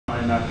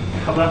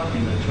to cover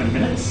in the 20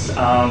 minutes.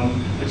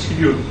 Let's give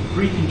you a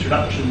brief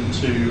introduction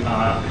to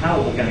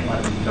how organic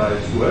light-emitting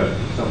diodes work.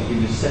 So I'll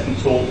give you a second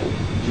talk,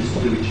 which is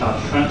to do with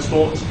charge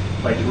transport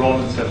later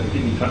on, and so if we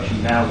give an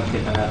introduction now, we'll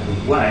get that out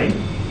of the way.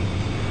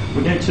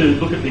 We're going to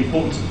look at the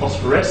importance of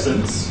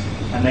phosphorescence,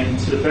 and then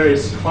consider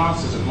various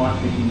classes of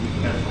light-emitting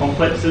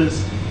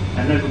complexes,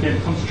 and then we're going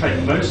to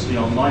concentrate mostly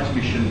on light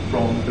emission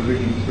from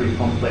iridium-3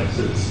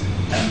 complexes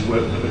and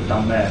work that we've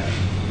done there.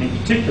 In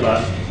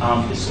particular,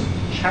 there's some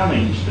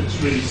challenge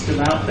that's really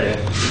still out there,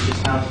 which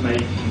is how to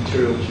make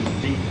material which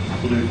is deep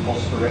blue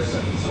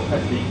phosphorescence, or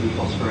has deep blue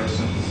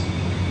phosphorescence.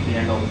 At the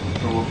end, I'll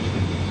draw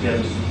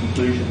together some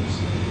conclusions.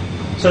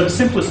 So the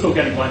simplest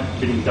organic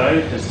light-emitting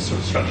diode has this sort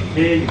of structure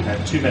here. You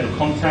have two metal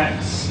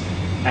contacts,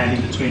 and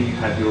in between you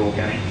have your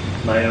organic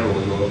layer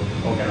or your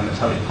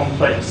organometalic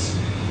complex.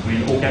 I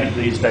mean, organic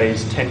these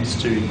days tends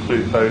to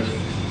include both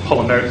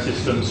polymeric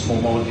systems, small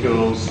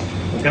molecules,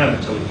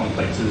 organometallic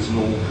complexes, and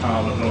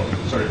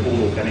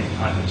all organic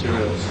type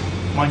materials.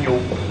 Mind your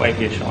way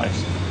here, shall I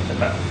say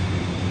that?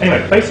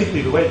 Anyway,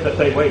 basically the way that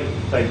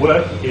they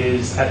work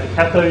is at the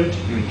cathode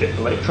you inject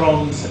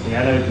electrons, at the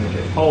anode you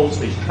inject holes.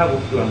 These travel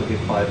through under the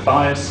applied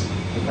bias.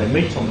 If they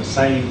meet on the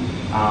same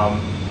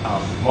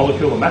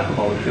molecule or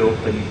macromolecule,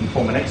 then you can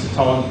form an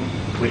exciton,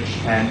 which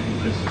can, in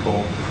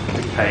principle,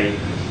 decay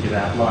to give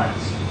out light.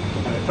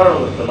 And the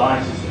current of the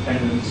light is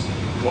dependent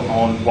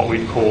on what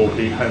we call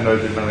the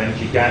homodynamic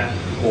energy gap,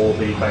 or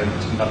the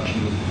valence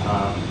conduction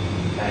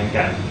band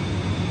gap.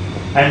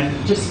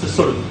 And just to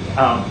sort of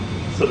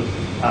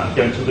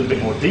go into a little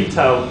bit more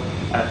detail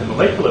at the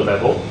molecular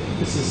level,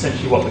 this is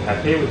essentially what we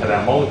have here. We have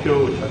our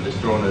molecule, which I've just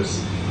drawn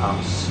as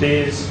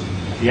spheres.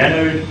 At the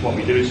anode, what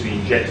we do is we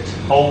inject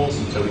holes,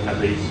 and so we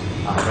have these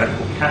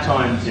radical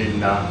cations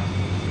in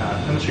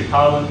chemistry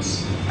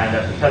parlance, and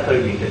at the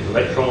cathode we inject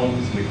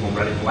electrons, and we form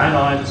radical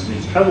anions, and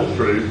these travel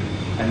through,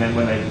 and then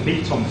when they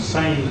meet on the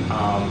same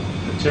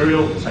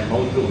material, the same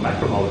molecule or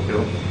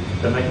macromolecule,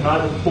 then they can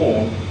either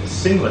form a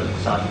singlet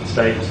excited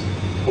state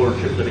or a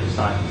triplet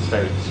excited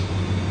state.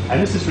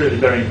 And this is really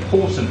very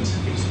important,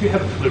 because if you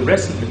have a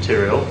fluorescent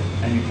material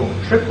and you form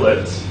a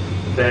triplet,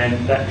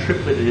 then that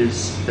triplet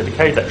the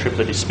decay of that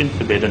triplet is spin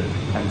forbidden,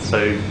 and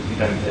so you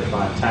don't get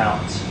light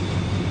out.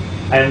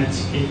 And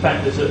in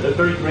fact, there's a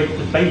very great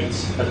debate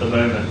at the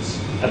moment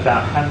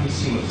about how many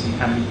singlets and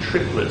how many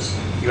triplets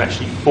you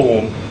actually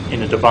form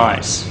in a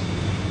device.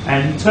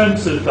 And in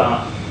terms of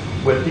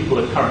where people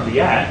are currently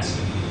at,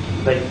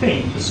 they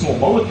think the small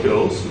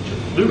molecules, which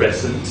are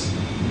fluorescent,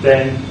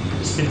 then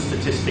the spin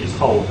statistics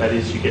hold. That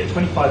is, you get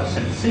 25%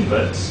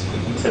 singlets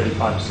and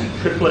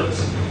 75%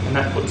 triplets, and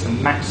that puts a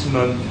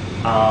maximum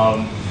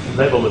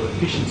level of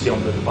efficiency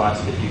on the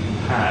device that you can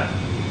have.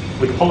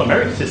 With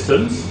polymeric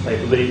systems, they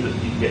believe that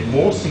you can get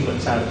more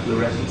singlets out of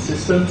fluorescent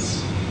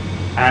systems,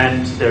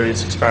 and there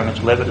is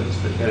experimental evidence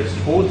that goes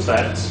towards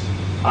that,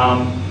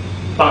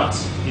 but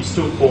you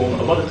still form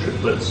a lot of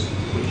triplets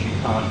which you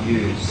can't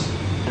use.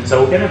 And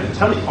so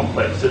organometallic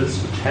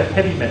complexes, which have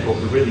heavy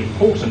metals, are really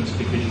important,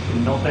 because you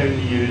can not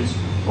only use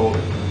or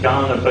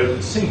garner both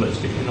the singlets,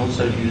 but you can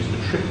also use the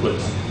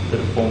triplets that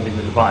are formed in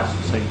the device,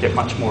 so you get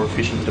much more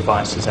efficient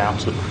devices out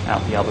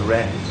the other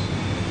end.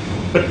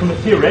 But from a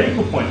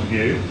theoretical point of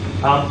view,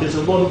 there's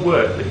a lot of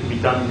work that can be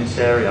done in this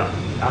area,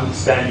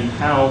 understanding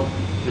how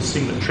the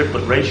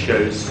singlet-triplet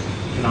ratios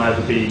can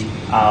either be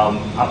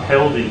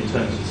upheld in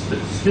terms of the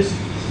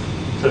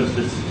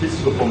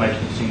statistical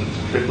formation of singlets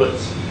and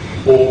triplets,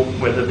 or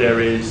whether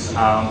there is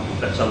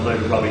that's a load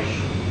of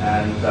rubbish,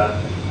 and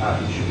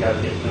you should be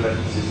able to get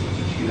fluorescent systems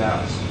which give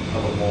out a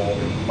lot more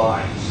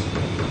light.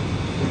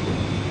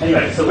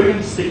 Anyway, so we're going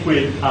to stick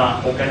with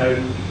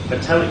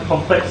organometallic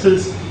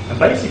complexes, and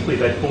basically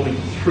they fall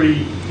into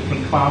three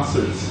different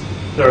classes.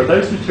 There are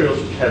those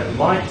materials which have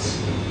light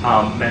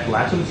metal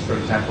atoms, for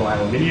example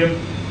aluminium,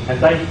 and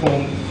they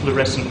form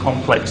fluorescent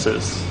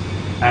complexes.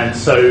 And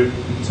so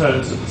in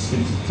terms of the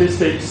spin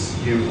statistics,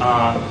 you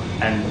are,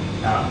 and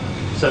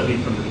certainly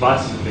from the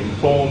devices that have been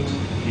formed,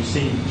 you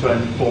seem to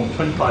only form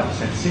 25%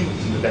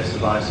 singlets in the best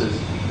devices,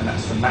 and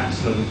that's the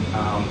maximum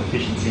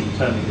efficiency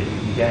internally that you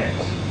can get.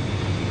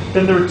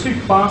 Then there are two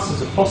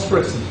classes of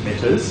phosphorescent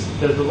emitters.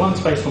 There are the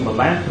ones based on the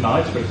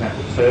lanthanides, for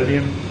example,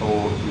 terbium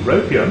or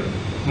europium.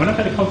 And we're not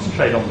going to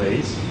concentrate on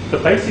these,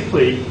 but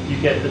basically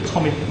you get the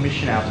atomic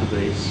emission out of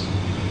these.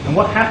 And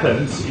what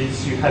happens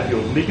is you have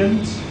your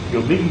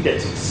ligand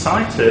gets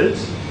excited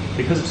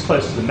because it's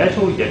close to the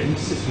metal, you get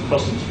intersystem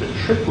cross into the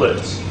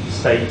triplet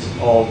state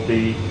of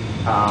the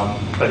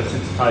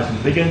photosensitizing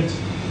ligand,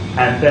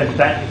 and then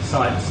that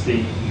excites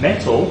the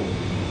metal,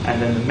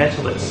 and then the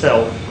metal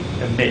itself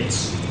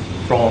emits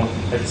from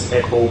its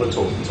F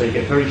orbital. And so you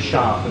get very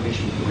sharp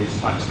emission for these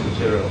types of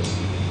materials.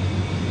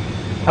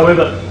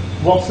 However,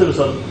 whilst there was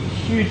a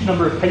huge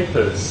number of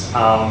papers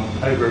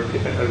over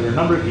a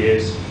number of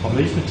years on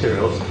these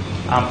materials,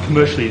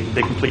 commercially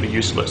they're completely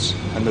useless.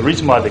 And the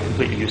reason why they're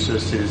completely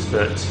useless is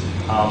that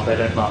they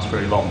don't last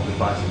very long. The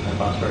devices don't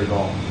last very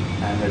long.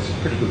 And there's a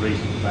pretty good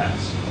reason for that,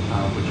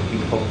 which I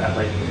think we'll talk about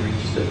later if you're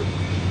interested.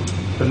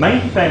 The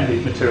main family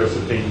of materials that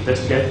have been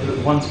investigated are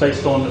the ones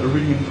based on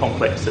iridium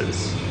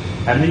complexes.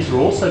 And these are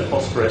also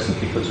phosphorescent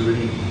because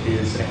iridium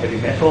is a heavy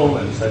metal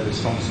and so there's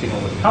strong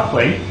spin-orbital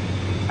coupling.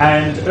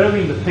 And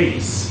early in the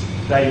piece,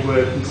 they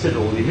were considered,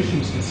 or the emission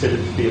was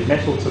considered to be a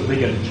metal to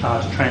ligand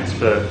charge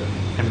transfer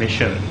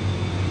emission.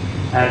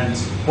 And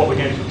what we're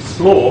going to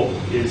explore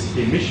is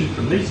the emission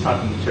from these type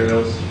of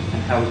materials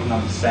and how we can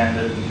understand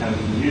it and how we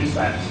can use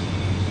that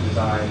to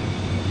design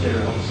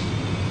materials.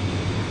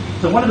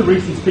 So one of the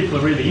reasons people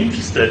are really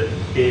interested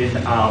in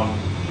the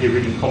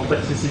iridium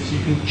complexes is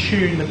you can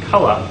tune the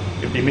colour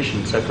of the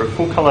emission. So for a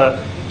full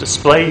colour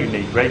display you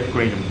need red,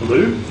 green and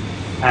blue.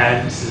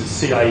 And this is a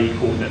CIE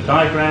coordinate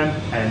diagram,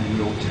 and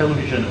your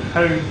television at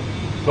home,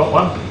 if you've got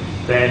one,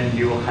 then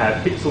you'll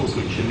have pixels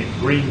which emit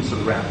green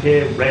sort of around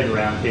here, red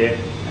around here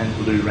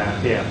and blue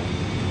around here.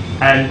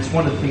 And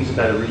one of the things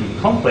about iridium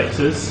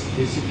complexes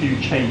is if you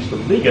change the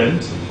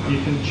ligand,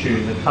 you can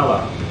tune the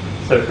colour.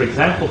 So for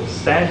example, the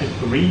standard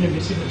green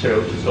emissive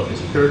material, which has got this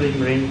pyridine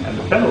ring and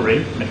the phenol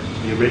ring connected to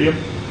the iridium,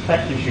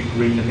 that gives you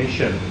green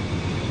emission.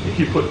 If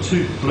you put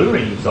two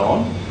fluorines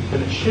on,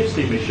 then it shifts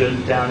the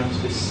emission down into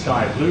this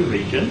sky blue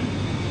region.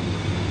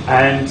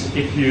 And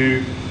if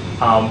you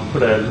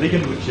put a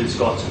ligand which has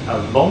got a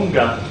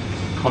longer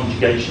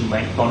conjugation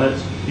length on it,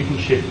 you can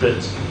shift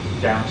it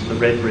down to the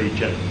red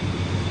region.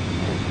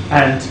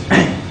 And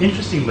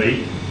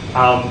interestingly,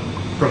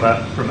 from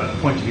a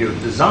point of view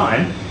of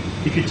design,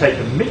 if you take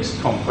a mixed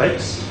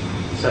complex,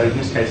 so in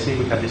this case here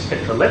we have this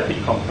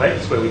heteroleptic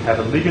complex where we have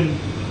a ligand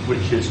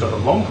which has got a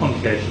long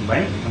conjugation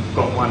length, and we've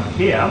got one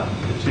here,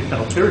 the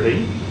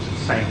 2-phenylpyridine, which is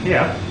the same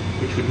here,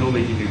 which would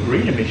normally give you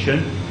green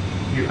emission,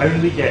 you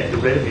only get the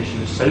red emission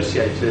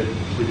associated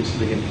with this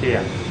ligand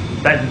here.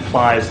 That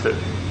implies that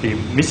the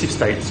emissive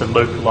states are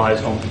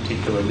localized on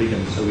particular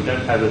ligands, so we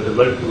don't have a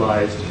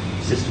localized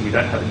system, we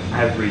don't have an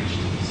averaged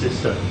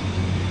system.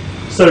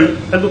 So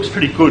it looks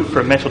pretty good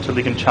for a metal to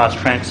ligand charge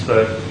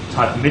transfer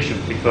type emission,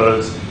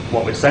 because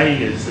what we're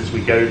saying is as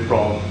we go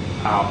from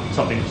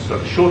something that's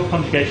got a short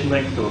conjugation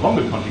length to a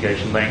longer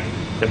conjugation length,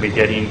 then we're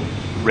getting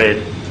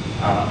red,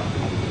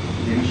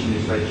 the emission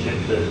is red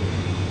shifted.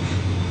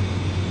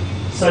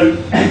 So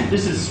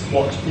this is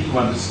what people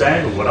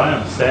understand, or what I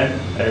understand,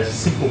 as a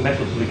simple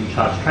metal to ligand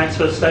charge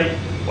transfer state.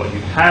 What you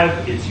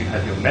have is you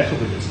have your metal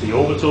with its d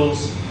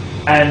orbitals,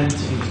 and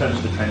in terms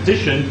of the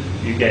transition,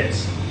 you get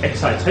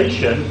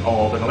excitation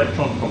of an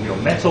electron from your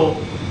metal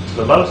to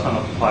the lowest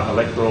unoccupied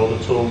molecular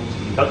orbital to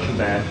the induction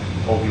band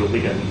of your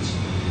ligand.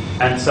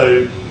 And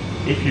so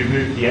if you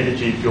move the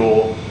energy of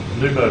your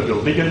LUMO of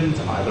your ligand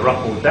either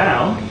up or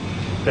down,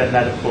 then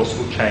that of course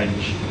will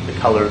change the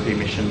colour of the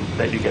emission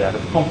that you get out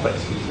of the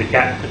complex, because the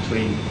gap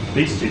between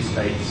these two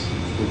states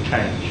will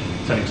change.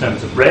 So in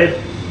terms of red,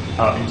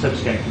 in terms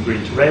of going from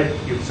green to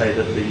red, you would say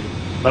that the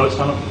lowest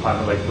unoccupied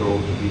molecular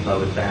orbital will be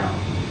lowered down.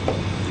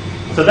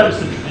 So that was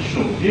the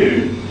traditional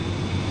view,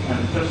 and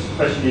the first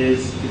question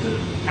is it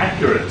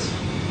accurate?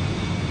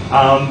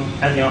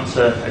 And the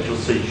answer, as you'll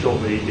see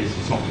shortly, is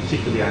it's not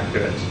particularly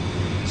accurate.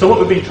 So what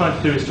we've been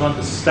trying to do is to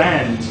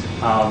understand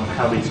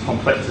how these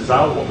complexes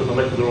are, what the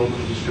molecular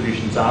orbital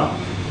distributions are,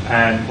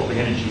 and what the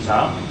energies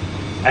are.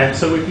 And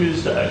so we've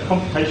used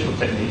computational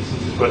techniques.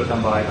 This is work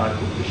done by a guy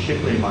called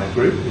Shipley in my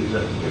group, who's a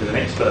bit of an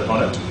expert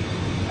on it.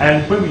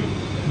 And when we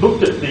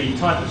looked at the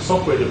type of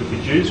software that we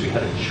could use, we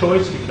had a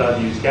choice. We could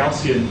either use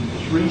Gaussian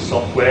 3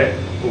 software,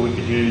 or we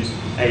could use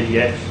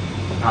ADF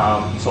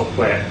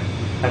software.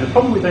 And the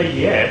problem with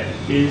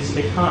ADF is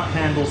it can't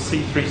handle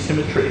C3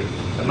 symmetry.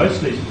 And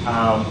most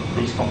of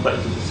these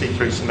complexes are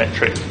C3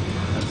 symmetric.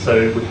 And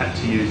so we had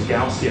to use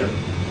Gaussian.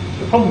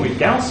 The problem with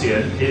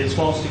Gaussian is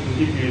whilst it can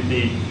give you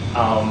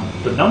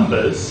the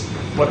numbers,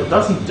 what it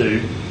doesn't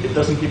do, it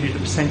doesn't give you the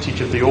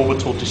percentage of the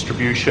orbital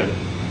distribution.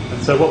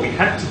 And so what we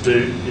had to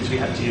do is we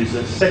had to use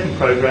a second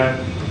program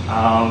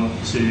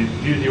to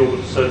view the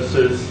orbital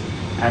surfaces,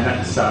 and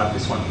that's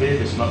this one here,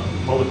 this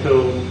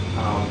molecule,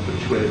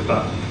 which we've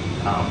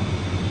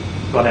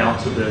got out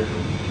to the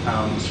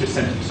Swiss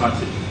Centre for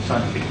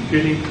Scientific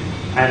Computing,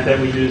 and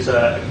then we use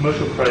a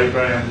commercial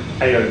program,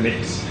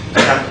 AO-Mix, to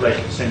calculate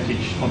the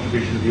percentage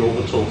contribution of the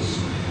orbitals.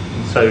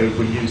 And so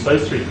we use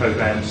those 3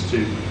 programs to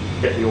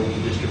get the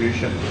orbital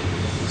distribution.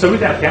 So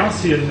with our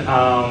Gaussian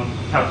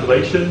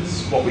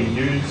calculations, what we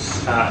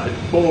use at the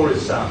core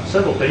is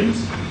several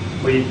things.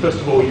 We first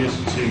of all use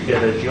it to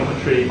get a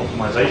geometry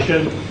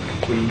optimization.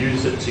 We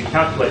use it to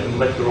calculate the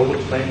molecular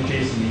orbital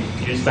energies, and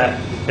we use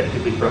that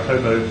effectively for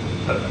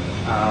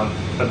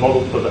a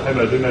model for the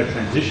HOMO-LUMO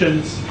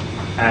transitions.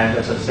 And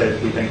as I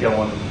said, we then go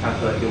on and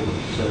calculate the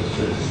orbital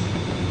surfaces.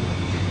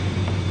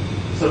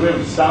 So where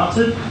we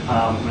started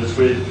was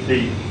with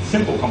the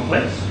simple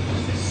complex, which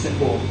is this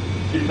simple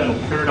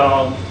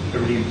 2-phenylpyridyl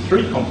iridium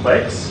 3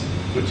 complex,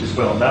 which is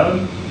well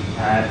known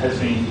and has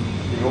been,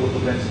 the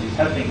orbital densities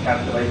have been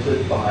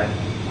calculated by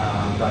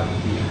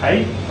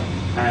Hay.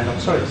 And I'm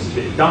sorry, this is a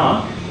bit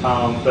dark,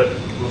 but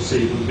we'll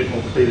see a little bit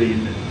more clearly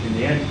in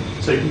the end.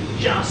 So you can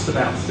just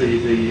about see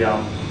the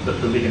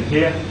ligand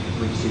here.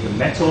 We can see the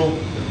metal,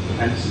 the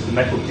and this is the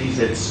metal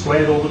DZ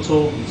squared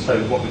orbital, and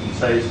so what we can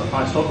say is the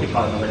highest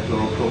occupied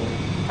molecular orbital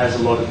has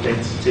a lot of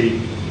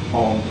density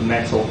on the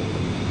metal.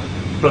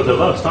 For the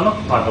lowest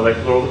unoccupied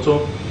molecular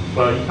orbital,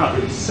 well, you can't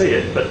really see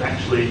it, but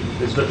actually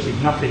there's virtually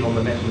nothing on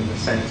the metal in the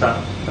centre,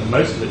 and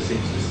most of it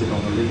seems to sit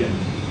on the ligand.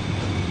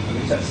 I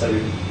think that's so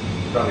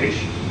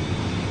rubbish.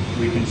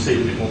 We can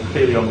see a bit more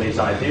clearly on these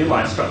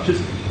idealized structures.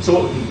 So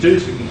what we can do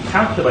is we can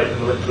calculate the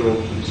molecular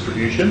orbital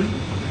distribution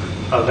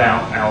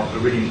about our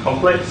iridium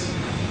complex.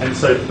 And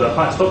so for the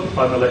highest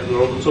occupied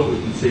molecular orbital, we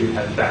can see we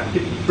have about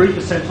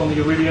 53% on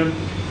the iridium,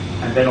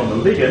 and then on the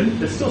ligand,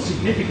 there's still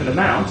significant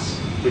amounts,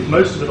 with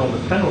most of it on the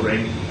phenyl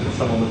ring and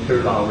some on the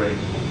pyridyl ring.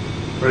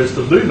 Whereas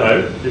the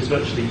LUMO, there's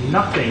virtually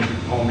nothing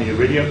on the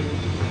iridium,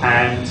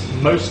 and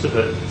most of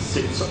it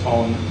sits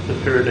on the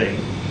pyridine.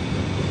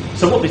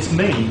 So what this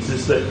means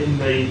is that in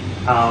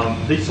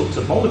these sorts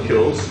of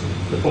molecules,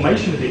 the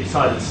formation of the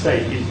excited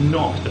state is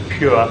not a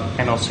pure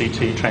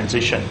NLCT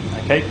transition.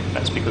 Okay,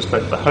 that's because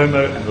both the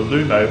HOMO and the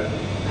LUMO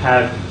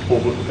have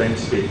orbital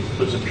density.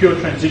 If it's a pure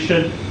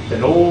transition,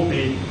 then all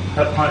the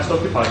highest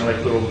occupied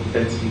molecular orbital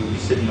density will be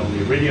sitting on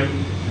the iridium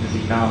and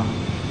will be none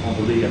on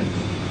the ligand,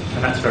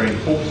 and that's very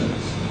important.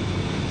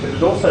 But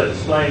it also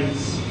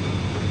explains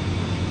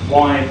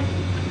why,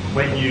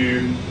 when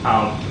you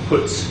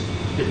put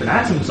different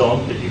atoms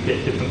on, that you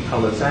get different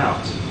colours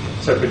out.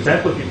 So for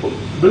example, if you put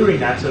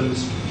fluorine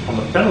atoms on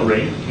the phenyl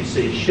ring, you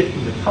see a shift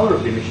in the colour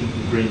of the emission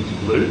from green to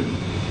blue.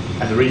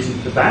 And the reason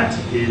for that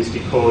is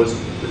because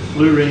the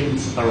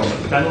fluorines are on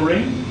the phenyl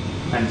ring,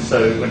 and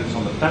so when it's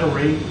on the phenyl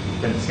ring,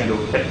 then it's going to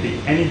affect the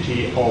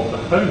energy of the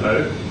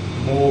HOMO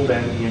more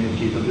than the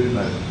energy of the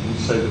LUMO. And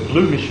so the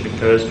blue emission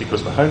occurs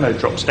because the HOMO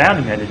drops down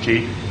in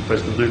energy,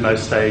 whereas the LUMO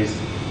stays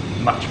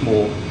much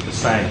more the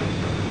same.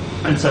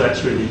 And so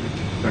that's really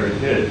very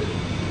good.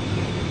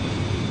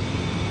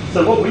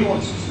 So what we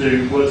wanted to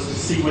do was to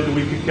see whether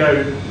we could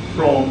go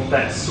from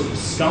that sort of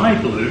sky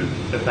blue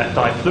of that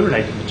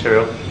difluorinated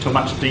material to a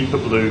much deeper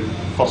blue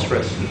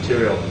phosphorescent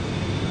material.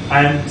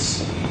 And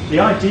the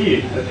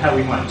idea of how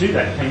we might do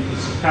that came from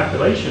some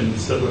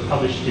calculations that were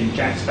published in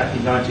JACS back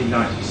in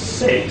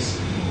 1996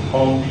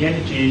 on the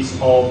energies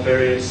of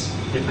various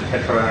different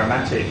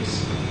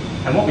heteroaromatics.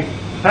 And what we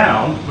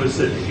found was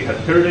that if you have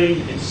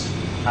pyridine, its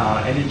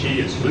energy,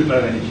 its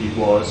LUMO energy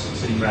was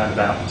sitting around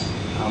about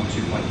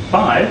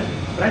 2.5,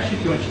 but actually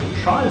if you went to the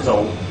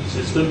triazole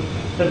system,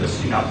 then it was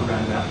sitting up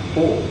around about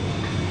 4.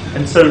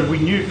 And so we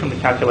knew from the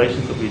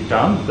calculations that we'd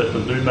done that the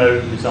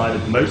LUMO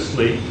resided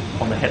mostly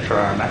on the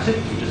heteroaromatic.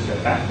 We just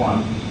go back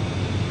one.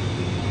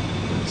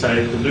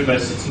 So the LUMO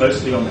sits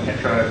mostly on the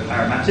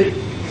heteroaromatic,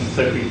 and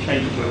so if we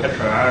change it to a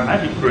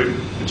heteroaromatic group,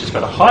 which has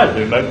got a higher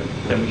LUMO,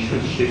 then we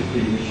should shift the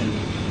emission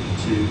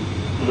to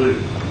blue.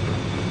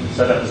 And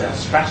so that was our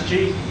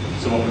strategy.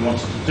 So what we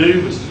wanted to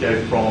do was to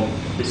go from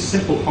this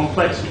simple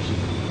complex, which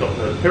has got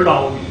the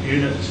pyridyl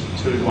unit,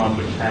 to one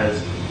which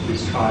has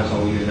this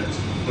triazole unit.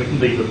 We can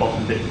leave the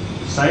bottom bit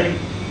the same,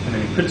 and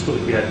then in principle,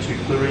 if we had two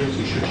fluorines,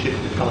 we should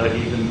shift the colour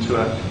even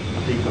to a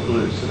deeper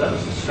blue. So that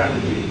was the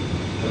strategy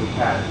that we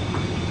had.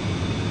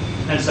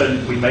 And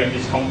so we made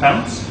these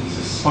compounds. This is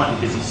a slightly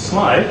busy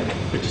slide,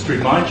 but just to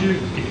remind you,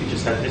 if you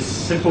just had this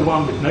simple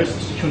one with no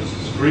substituents,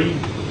 it's green,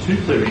 put two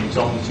fluorines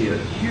on, you see a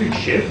huge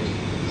shift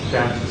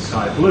down to the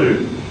sky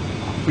blue.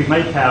 If we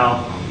make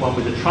our one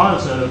with a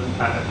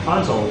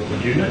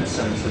triazole unit,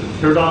 so instead of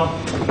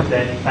pyridyl,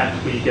 then in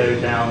fact we go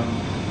down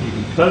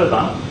even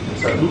further,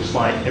 so it looks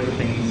like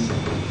everything's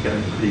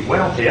going pretty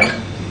well here.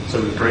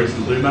 So we've raised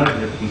the LUMO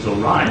and everything's all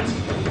right.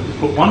 We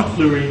put one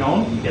fluorine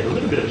on, we get a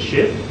little bit of a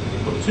shift.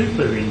 We put two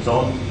fluorines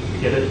on, we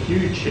get a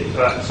huge shift,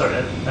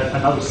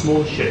 another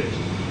small shift.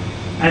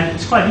 And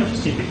it's quite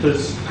interesting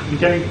because in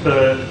going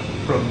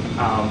from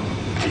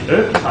the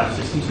ERP type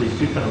systems, these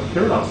two kind of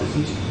pyridyl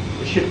systems,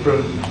 the shift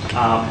from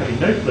having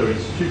no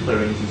fluorines to two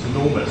fluorines is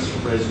enormous,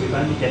 whereas we're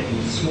only getting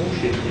a small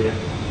shift here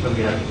when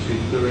we have the two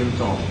fluorines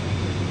on.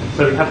 And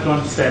so we have to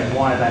understand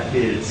why that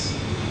is.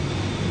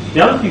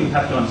 The other thing we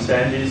have to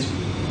understand is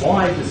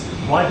why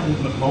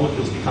do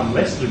molecules become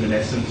less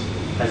luminescent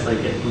as they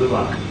get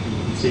bluer?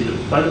 You can see that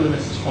the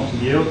photoluminescence quantum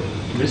yield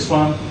in this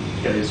one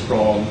goes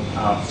from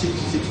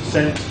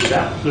 66%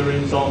 without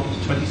fluorines on to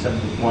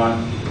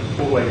 27.1,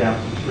 all the way down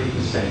to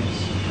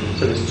 3%.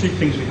 So there's two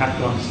things we have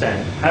to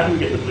understand. How do we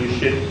get the blue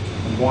shift,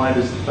 and why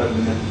does the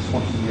photoluminescence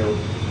quantum yield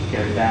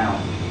go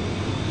down?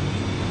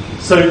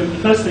 So the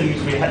first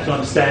thing we had to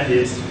understand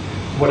is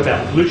what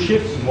about the blue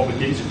shift, and what we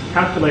did is we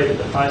calculated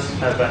the highest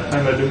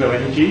HOMO-LUMO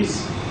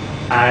energies,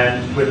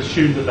 and we've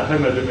assumed that the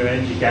HOMO-LUMO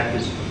energy gap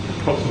is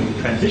approximately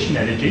the transition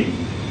energy.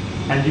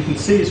 And you can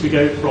see as we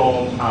go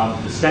from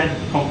the standard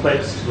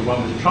complex to the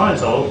one with the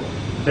triazole,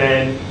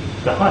 then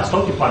the highest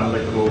occupied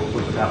molecular orbital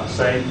is about the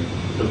same.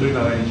 The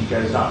LUMO energy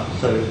goes up.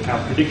 So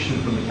our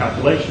prediction from the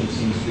calculation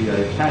seems to be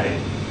okay.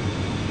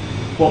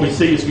 What we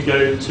see as we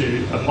go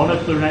to a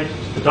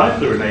monofluorinated to the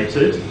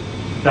difluorinated,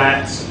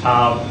 that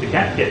the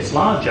gap gets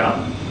larger,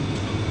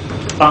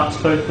 but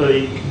both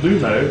the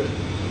LUMO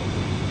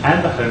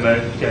and the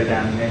HOMO go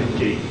down in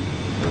energy.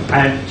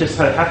 And it just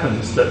so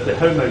happens that the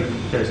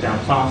HOMO goes down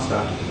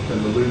faster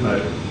than the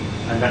LUMO,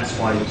 and that's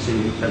why you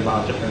see a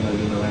larger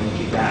HOMO-LUMO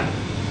energy gap.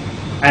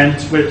 And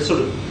we've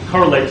sort of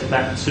correlated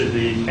that to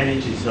the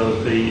energies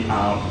of the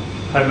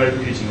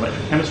HOMO using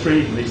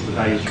electrochemistry, and these are the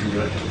values from the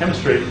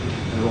electrochemistry,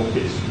 and it all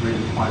fits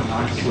really quite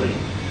nicely.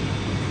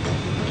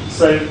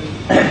 So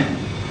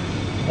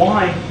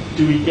why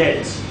do we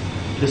get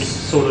this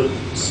sort of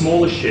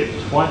smaller shift?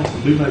 Why does the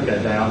LUMO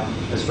go down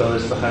as well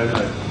as the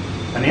HOMO?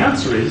 And the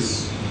answer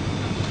is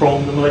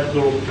from the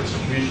molecular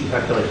distribution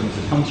calculations.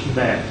 It comes from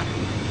there.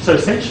 So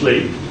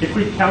essentially, if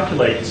we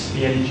calculate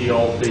the energy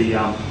of the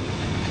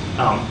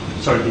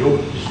the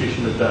orbital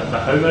distribution of the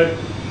HOMO,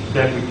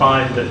 then we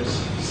find that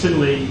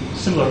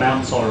similar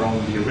amounts are on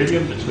the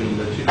iridium between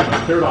the two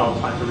pyridyl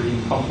type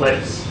iridium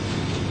complex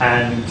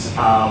and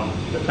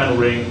the phenyl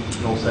ring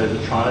and also the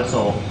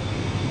triazole.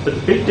 But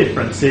the big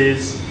difference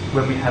is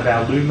when we have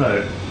our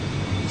LUMO.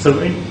 So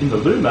in the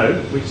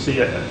LUMO, we see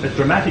a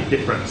dramatic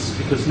difference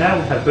because now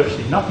we have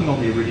virtually nothing on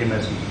the iridium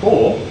as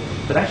before,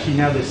 but actually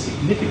now there's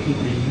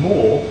significantly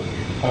more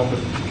on the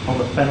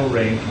phenyl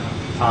ring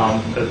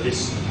of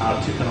this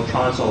 2-phenyl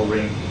triazole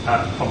ring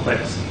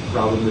complex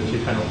rather than the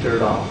 2-phenyl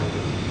pyridyl.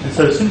 And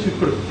so as soon as we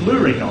put a blue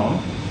ring on,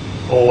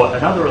 or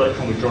another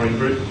electron withdrawing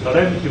group, not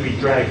only do we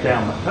drag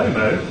down the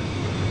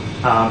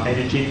HOMO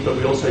energy, but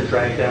we also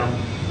drag down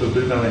the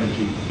LUMO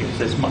energy because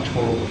there's much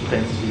more orbital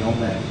density on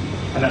there.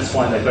 And that's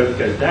why they both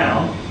go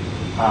down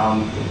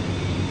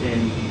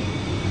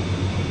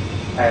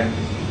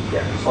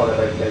that's why they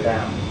both go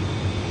down.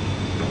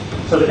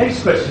 So the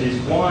next question is,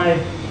 why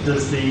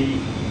does the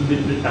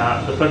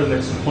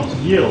photoelectric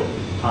quantum yield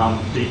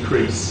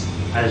decrease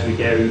as we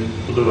go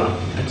bluer?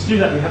 And to do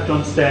that, we have to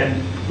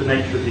understand the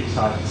nature of the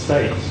excited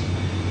state.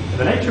 And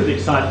the nature of the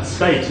excited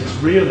state is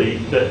really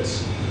that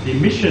the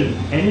emission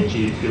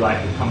energy, if you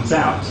like, that comes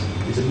out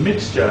is a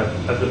mixture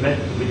of the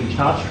ligand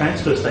charge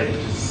transfer state,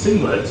 which is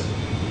singlet,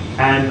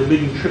 and the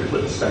ligand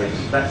triplet state.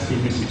 That's the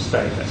emissive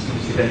state, that's the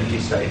emissive energy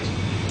state.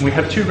 And we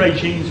have two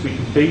regimes we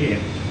can be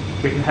in.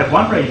 We can have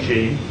one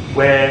regime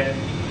where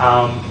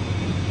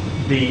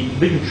the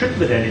ligand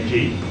triplet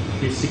energy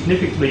is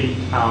significantly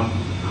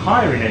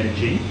higher in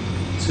energy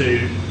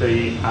to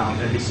the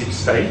emissive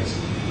state.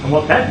 And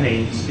what that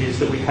means is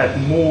that we have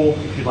more,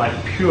 if you like,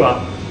 pure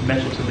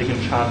metal to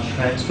ligand charge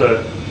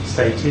transfer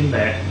state in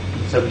there.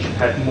 So we should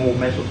have more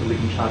metal to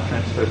ligand charge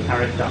transfer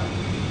character.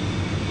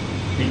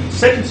 The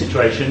second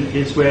situation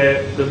is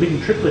where the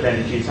ligand triplet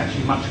energy is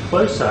actually much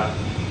closer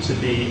to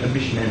the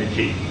emission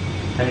energy.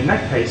 And in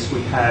that case,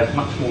 we have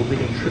much more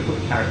ligand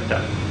triplet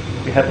character.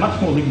 If we have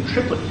much more ligand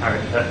triplet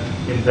character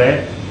in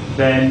there,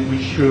 then we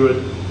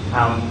should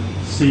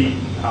see,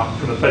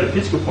 from a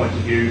photophysical point of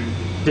view,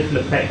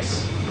 different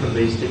effects from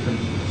these different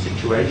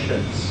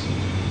situations.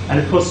 And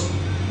of course,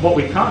 what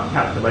we can't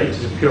calculate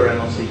is a pure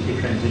MLCT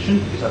transition,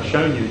 because I've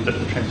shown you that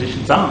the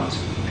transitions aren't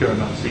pure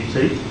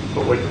MLCT.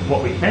 But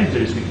what we can do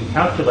is we can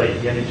calculate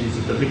the energies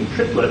of the ligand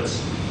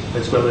triplets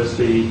as well as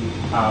the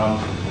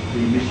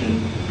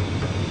emission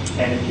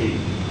energy.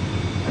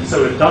 And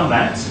so we've done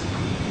that,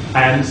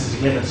 and this is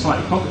again a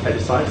slightly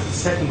complicated slide. It's the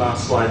second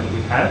last slide that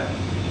we have,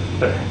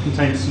 but it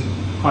contains some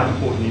quite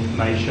important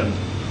information.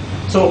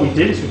 So what we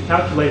did is we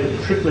calculated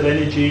the triplet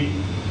energy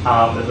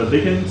of the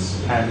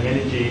ligands and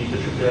the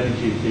triplet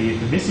energy of the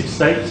emissive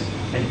state,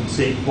 and you can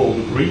see for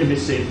the green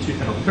emissive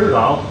 2-phenyl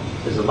pyridyl,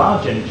 there's a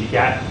large energy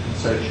gap,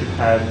 so it should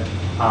have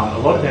a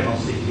lot of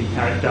MLCT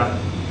character.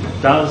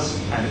 It does,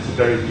 and it's a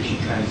very efficient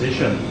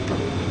transition.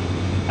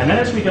 And then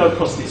as we go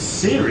across this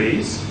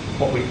series,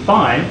 what we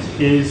find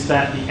is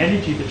that the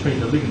energy between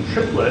the ligand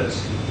triplet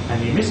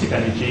and the emissive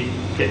energy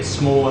gets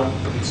smaller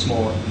and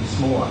smaller and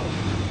smaller.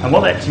 And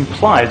what that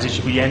implies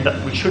is we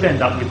should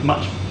end up with more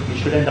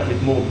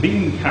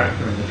ligand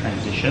character in the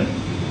transition.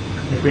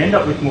 And if we end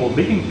up with more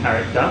ligand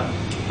character,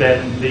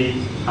 then the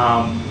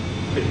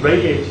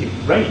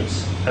radiative rate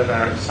of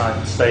our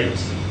excited state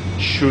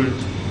should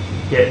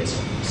get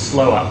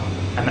slower.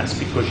 And that's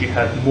because you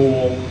have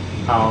more,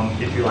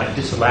 if you like,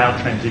 disallowed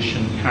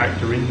transition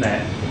character in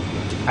there.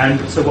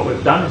 And so what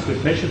we've done is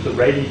we've measured the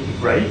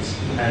radiative rate,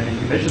 and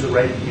if you measure the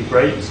radiative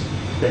rate,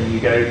 then you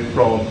go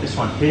from this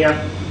one here,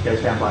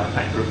 goes down by a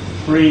factor of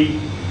 3,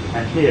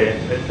 and here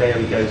it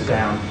barely goes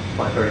down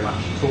by very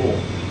much at all.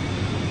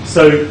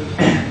 So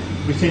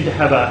we seem to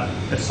have a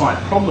slight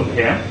problem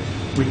here.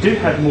 We do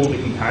have more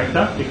ligand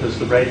character because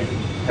the radiative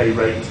decay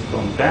rate has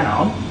gone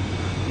down,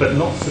 but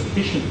not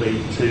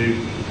sufficiently to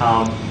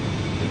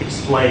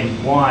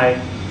explain why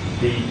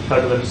the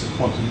photoelectric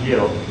quantum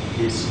yield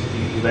is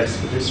significantly less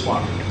for this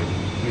one,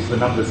 because the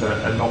numbers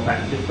are not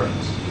that different.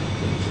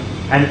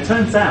 And it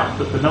turns out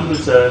that the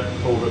numbers or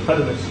the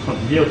photoelectric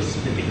quantum yield is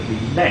significantly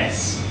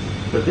less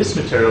for this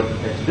material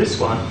compared to this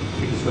one,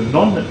 because the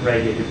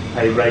non-radiative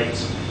decay rate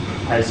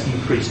has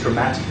increased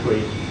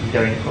dramatically in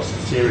going across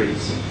the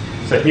series.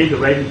 So here the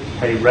radiative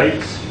decay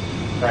rate,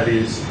 that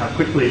is how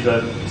quickly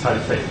the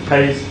excited state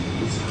decays,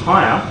 is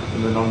higher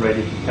than the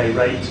non-radiative decay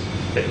rate,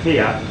 but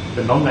here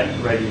the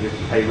non-radiative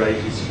decay rate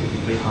is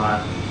significantly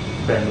higher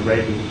than the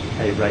radial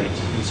decay rate,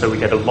 and so we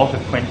get a lot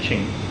of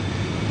quenching.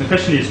 The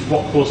question is,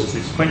 what causes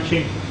this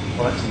quenching?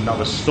 Well, that's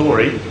another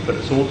story, but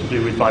it's all to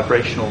do with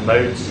vibrational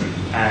modes,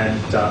 and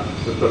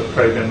the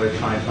program we're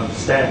trying to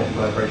understand what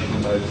vibrational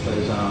modes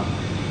those are.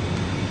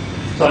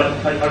 So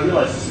I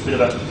realise it's a bit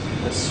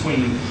of a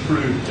swing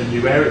through a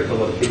new area for a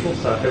lot of people,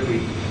 so I hope we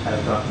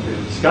have a bit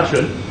of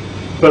discussion.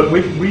 But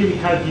we really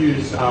have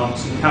used some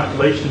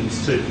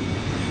calculations to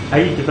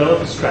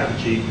develop a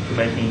strategy for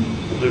making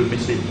blue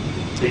emissive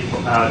deep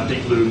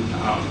blue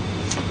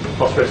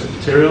phosphorescent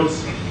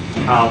materials.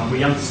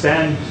 We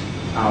understand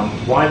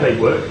why they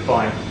work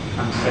by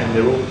understanding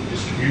their orbital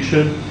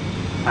distribution,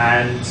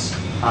 and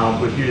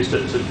we've used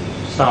it to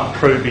start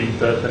probing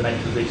the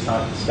nature of these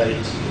starting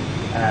states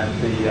and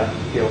the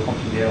L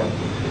quantum L.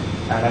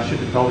 And I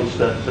should acknowledge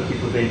that the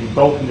people who have been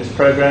involved in this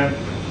program,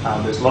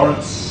 there's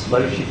Lawrence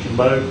Low, Shichin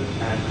Low,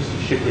 and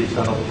Christopher Shipley's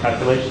done all the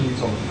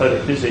calculations on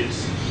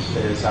photophysics.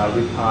 There's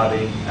Ruth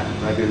Harding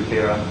and Raghu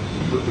Vera,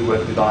 who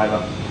work with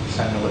Ivor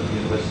Samuel at the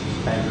University of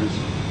St Andrews,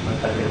 and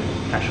had a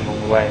cash along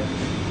the way.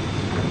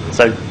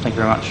 So, thank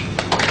you very much.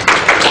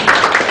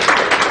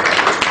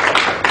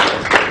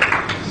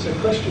 So,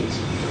 questions?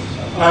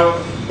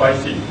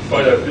 Basic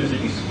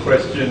photophysics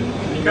question.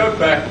 Can you go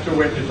back to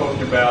when you're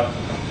talking about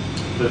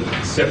the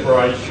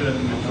separation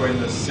between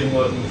the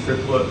singlet and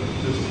triplet?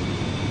 Just,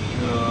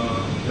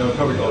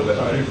 probably got a bit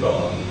too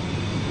far.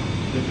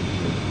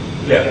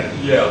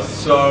 Yeah.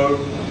 So,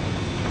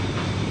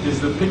 is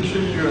the picture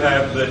you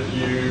have that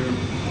you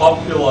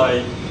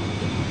populate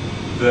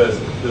the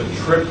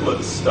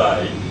triplet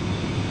state,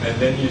 and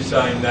then you're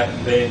saying that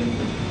then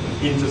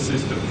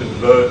intersystem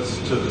converts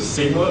to the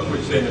singlet,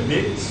 which then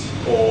emits,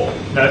 or?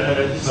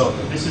 No.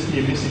 This is the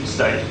emissive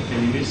state.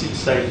 And the emissive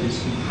state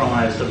is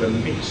comprised of a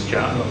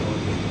mixture.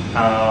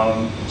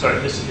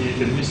 This is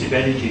the emissive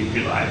energy, if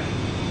you like,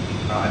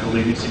 or the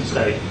emissive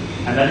state.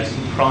 And that is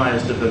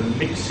comprised of a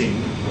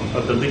mixing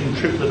of the ligand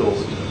triplet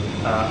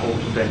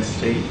orbital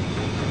density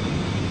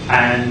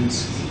and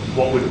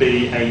what would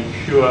be a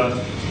pure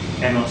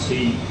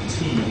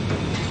MLC-T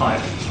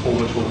type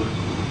orbital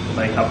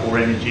makeup or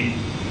energy.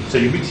 So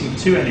you're mixing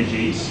two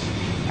energies,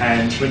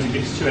 and when you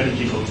mix two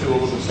energies or two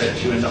orbital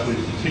sets, you end up with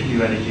two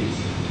new energies.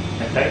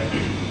 Okay?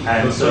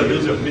 And so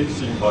these are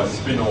mixing by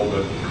spin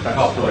orbit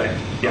coupling.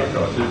 Yeah.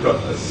 Okay. So you've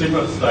got a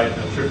singlet state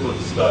and a triplet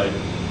state,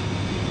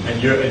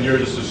 and you're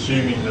just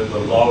assuming that the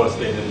lowest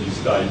energy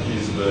state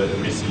is the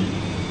emissive.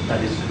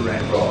 That is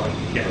correct. Right.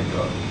 Yeah.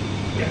 Okay.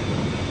 Yeah.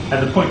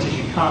 And the point is,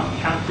 you can't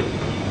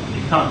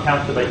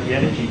calculate the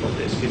energy of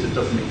this because it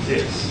doesn't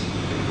exist.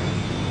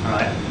 All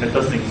right? And it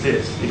doesn't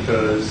exist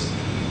because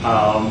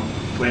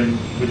when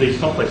with these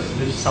complexes,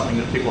 this is something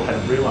that people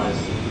hadn't realised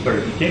at the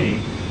very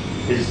beginning,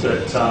 is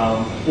that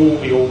all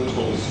the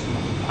orbitals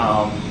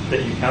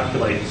that you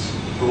calculate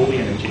for all the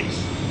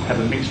energies have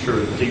a mixture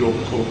of d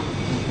orbital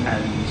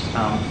and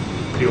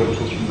p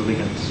orbitals from the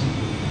ligands.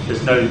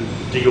 There's no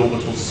d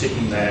orbital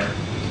sitting there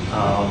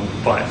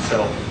by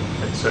itself.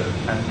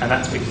 And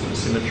that's because of the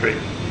symmetry,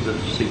 because of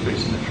C3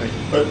 symmetry.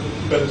 But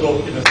it's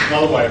all,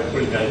 another way of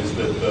putting that is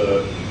that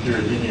the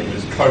iridium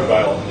is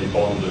covalently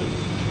bonded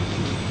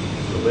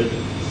to the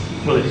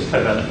ligands. Well, it is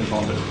covalently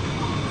bonded.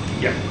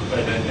 Yeah.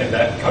 And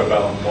that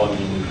covalent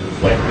bonding is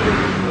reflected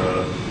in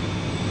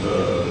the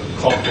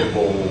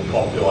comparable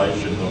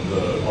population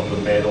of the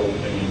metal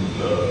and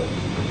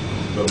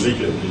the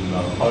ligand in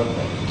the home.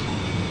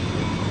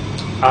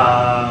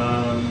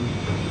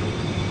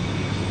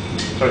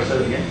 Sorry, say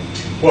that again.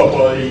 Well,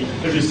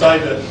 if you say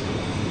that,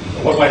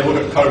 one way to look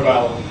at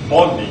covalent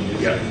bonding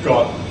is you've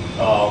got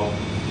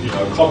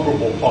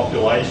comparable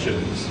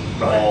populations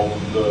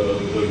of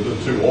the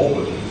two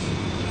orbitals,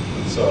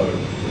 and so.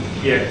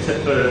 Yeah,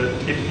 except for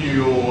if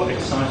you're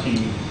exciting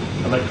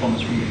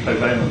electrons from your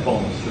covalent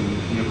bonds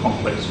from your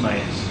complex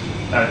mates,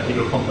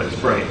 your complex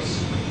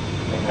breaks.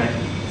 Okay,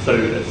 so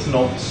it's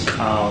not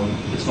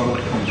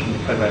electrons from the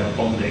covalent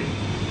bonding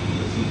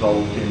that's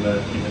involved in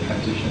the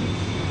transition.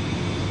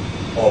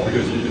 Oh,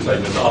 because you're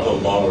saying there's other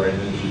lower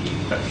energy.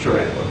 That's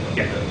correct.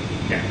 Yeah.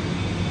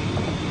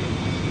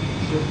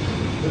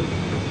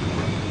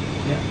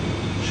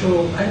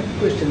 So I have a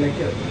question.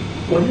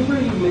 Whenever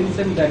you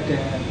mentioned that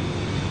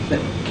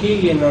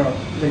KNR,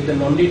 like the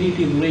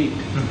non-radiative rate,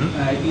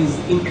 is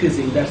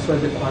increasing, that's why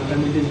the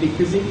quantum rate is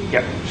decreasing.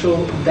 Yeah.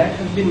 So that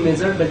has been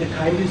measured by the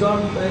time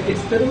resolved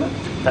experiment.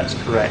 That's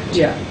correct.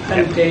 Yeah,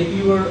 and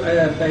you were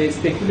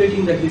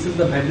speculating that this is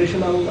the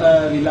vibrational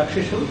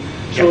relaxation.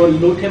 So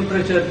low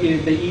temperature,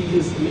 the yield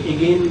is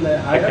again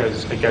higher.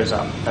 It goes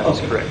up. That is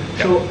correct.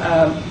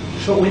 Yeah.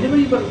 So whenever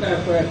you were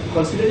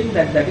considering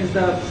that is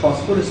the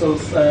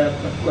phosphorescence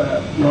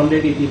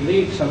non-radiative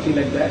rate, something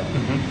like that,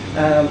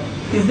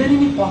 is there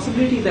any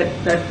possibility that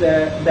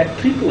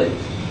triplet,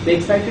 the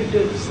excited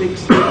state,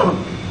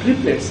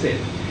 triplet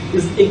state,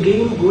 is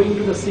again going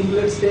to the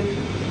singlet state,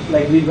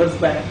 like reverse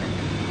back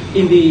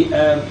in the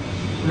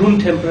room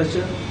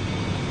temperature?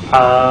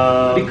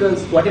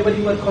 Because whatever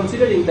you were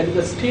considering, that is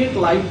the state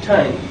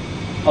lifetime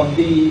of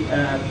the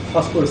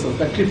phosphorescence,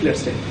 the triplet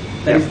state.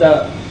 That is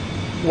the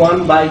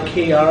 1 by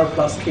KR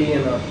plus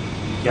KNR.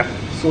 Yeah.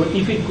 So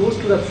if it goes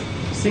to the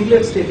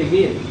singlet state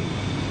again,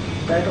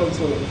 that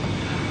also.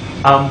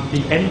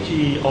 The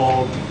energy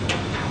of.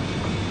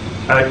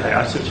 Okay,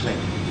 I see what you're saying.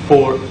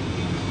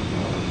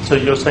 So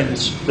you're saying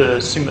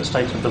the singlet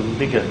state of the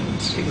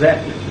ligand.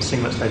 Exactly. The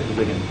singlet state of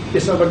the ligand.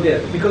 It's over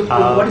there. Because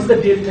what is the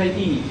delta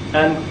E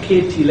and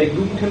KT? Like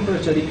room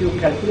temperature, if you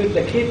calculate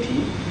the KT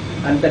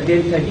and the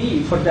delta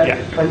E for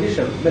that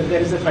condition, then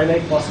there is a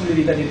finite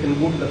possibility that it can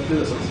go to the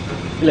fluorescence,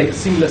 like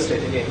singlet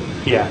state again.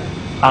 Yeah.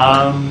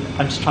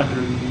 I'm just trying to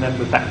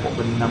remember back what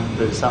the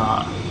numbers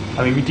are.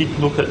 I mean, we did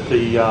look at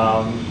the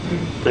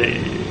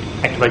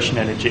activation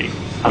energy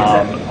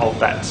of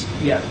that.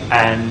 Yeah.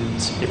 And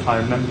if I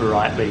remember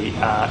rightly,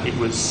 it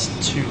was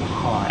too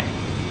high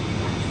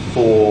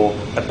for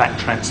a back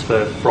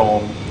transfer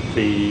from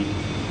the...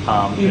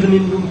 even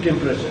in room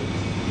temperature?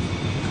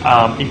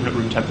 Even at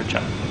room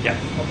temperature, yeah.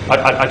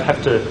 Okay. I'd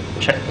have to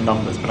check the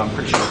numbers, but I'm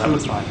pretty sure that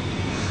was right.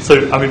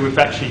 So, I mean, we've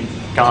actually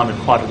garnered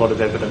quite a lot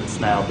of evidence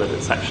now that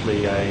it's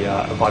actually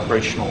a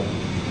vibrational...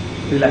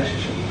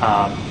 relaxation.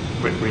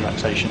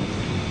 Relaxation.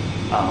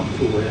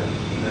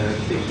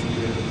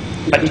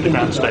 Back to the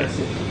ground state.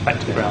 Back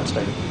to the ground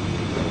state.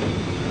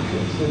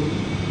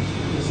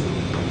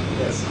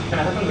 Yes. Can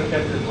I have a look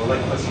at the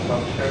molecular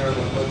structure of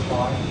the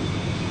line?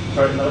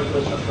 Sorry,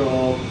 molecular structure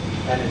of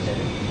energy.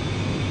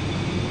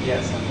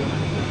 Yes.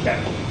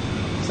 Yeah.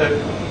 So,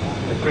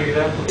 for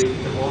example, if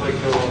the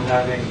molecule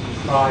having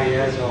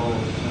triazole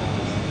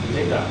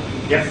ligand,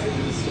 Yes. I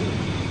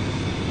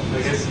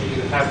guess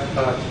you have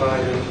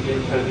tried to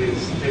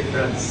introduce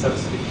different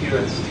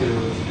substituents to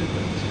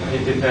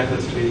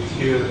independently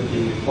to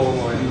the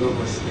formal and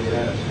locus state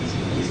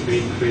energies to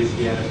increase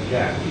the energy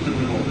gap.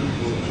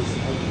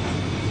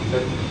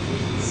 But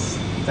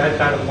that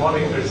kind of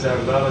molecules are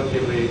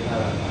relatively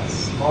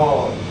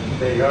small.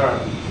 They are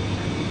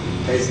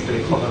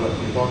basically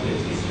covalently bonded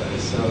to each other.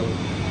 So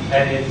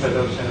any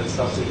introduction of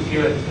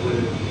substituent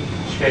would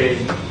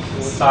change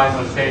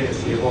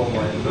simultaneously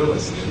formal and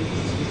locus state.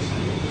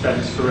 That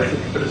is correct,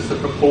 but it's the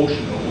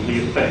proportional,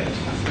 the effect.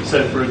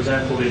 So, for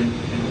example, in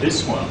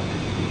this one,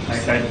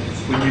 okay,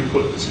 when you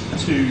put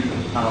two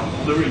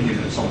fluorine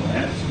units on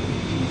there,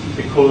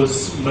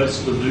 because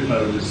most of the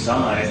LUMO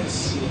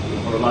resides,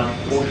 or a large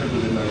portion of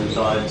the LUMO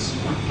resides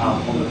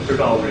on the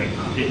preval ring,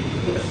 the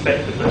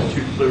effect of those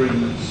two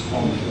fluorines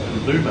on the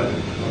LUMO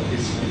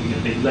is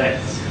significantly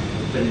less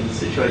than in the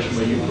situation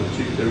where you put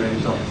two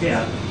fluorines on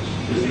here,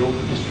 because the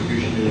order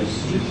distribution is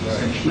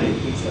essentially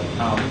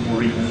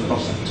more even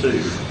across the two.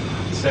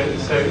 So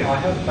I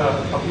have a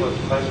couple of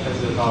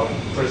questions about,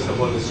 first of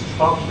all, the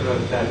structure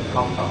of that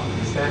compound.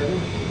 Is that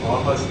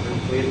almost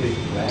completely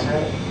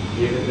flat,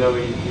 even though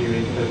you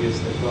introduce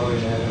the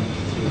fluorine atom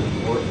to the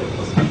ortho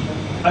position?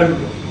 Oh,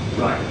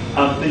 right.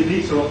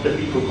 These are of the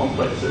equal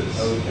complexes.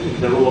 Okay.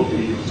 They're all of the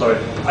equal. Sorry,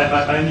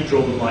 I only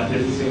draw them like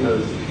this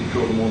because if you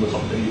draw them all as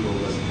of the equal,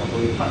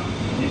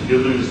 you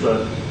lose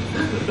the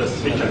picture. That's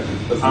the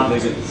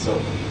ligand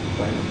itself.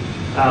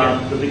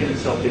 The ligand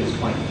itself is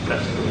plain.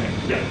 That's correct.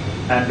 Yeah,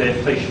 and they're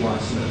facial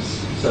isomers.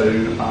 So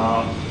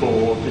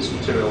for this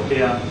material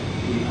here,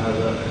 we have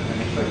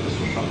an X-ray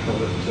crystal structure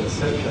of it.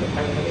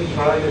 Have you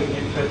tried to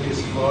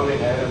introduce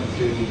fluorine atom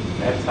to the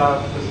meta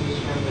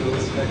position with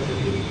respect to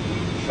the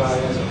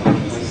triazole? I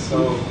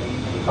saw a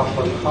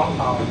couple of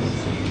compounds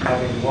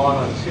having one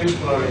or two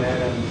fluorine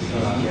atoms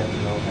at the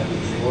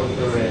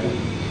ortho and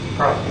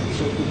pro.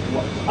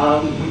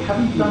 We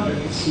haven't done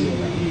it to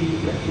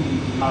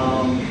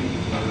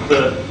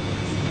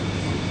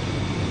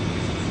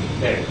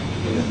there.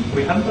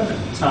 We haven't done it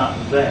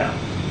there,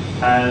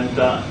 and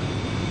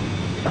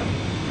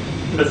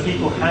but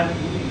people have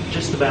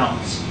just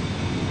about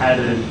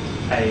added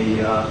a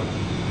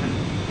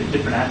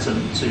different atom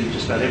to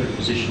just about every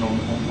position on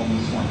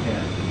this one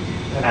here.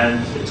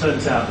 And it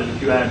turns out that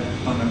if you add,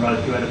 I remember,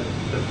 if you add a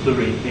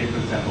fluorine here, for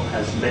example,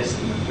 has less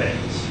of an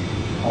effect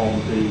on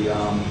the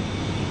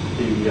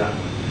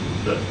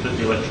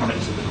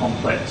electronics of the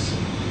complex.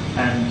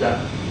 And I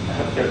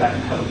have to go back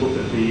and have a look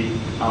at the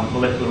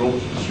molecular order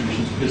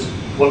distributions, because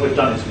what we've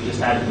done is we've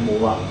just added them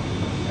all up.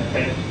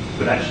 Okay,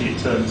 but actually it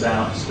turns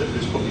out that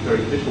there's probably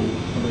very little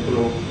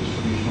molecular order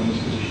distribution on this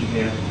position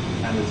here,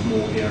 and there's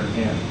more here and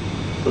here.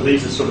 So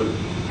these are sort of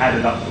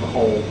added up for the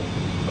whole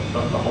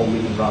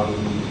ligand rather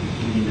than the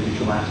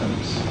individual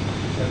atoms.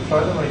 And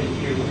furthermore,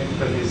 if you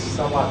introduce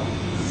somewhat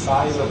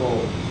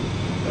sizable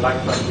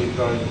electron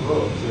withdrawing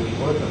group to the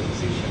ortho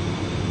position,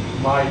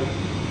 might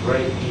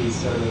break these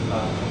sort of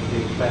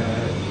big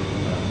planetary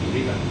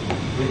ligand,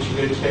 which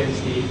will change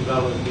the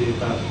relative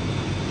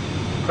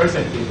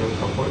percentage of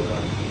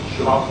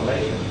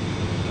calculation.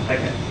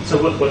 Okay, so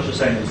what you're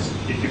saying is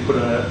if you put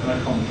an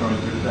electron withdrawing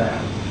group there,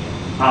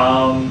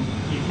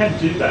 you can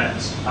do that.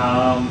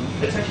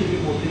 It's actually a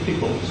bit more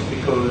difficult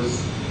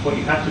because what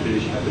you have to do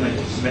is you have to make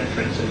it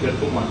symmetric. So you've got to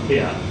put one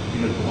here,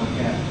 you've got to put one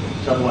here.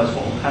 So otherwise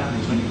what will happen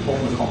is when you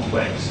form the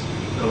complex,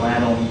 it'll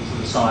add on to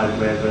the side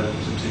where the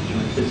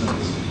substituent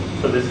isn't.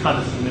 So there's kind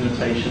of some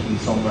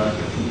limitations on the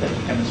synthetic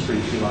chemistry,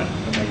 if you like,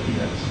 for making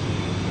it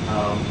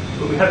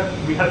But we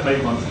have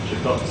made ones which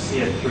have got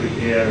CF3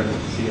 here and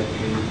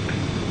CF3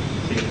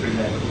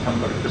 there, but we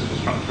haven't got a crystal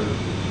structure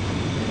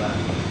in that.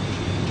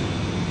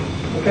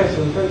 Okay,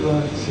 so I'm very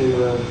glad to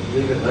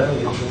leave it there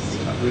and get this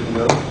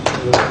moving on.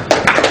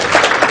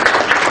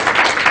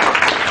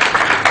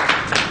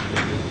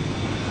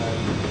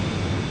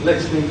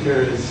 Next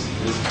speaker is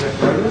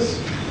Jeff Rogers,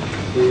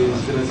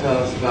 who's going to tell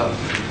us about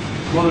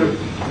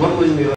modeling the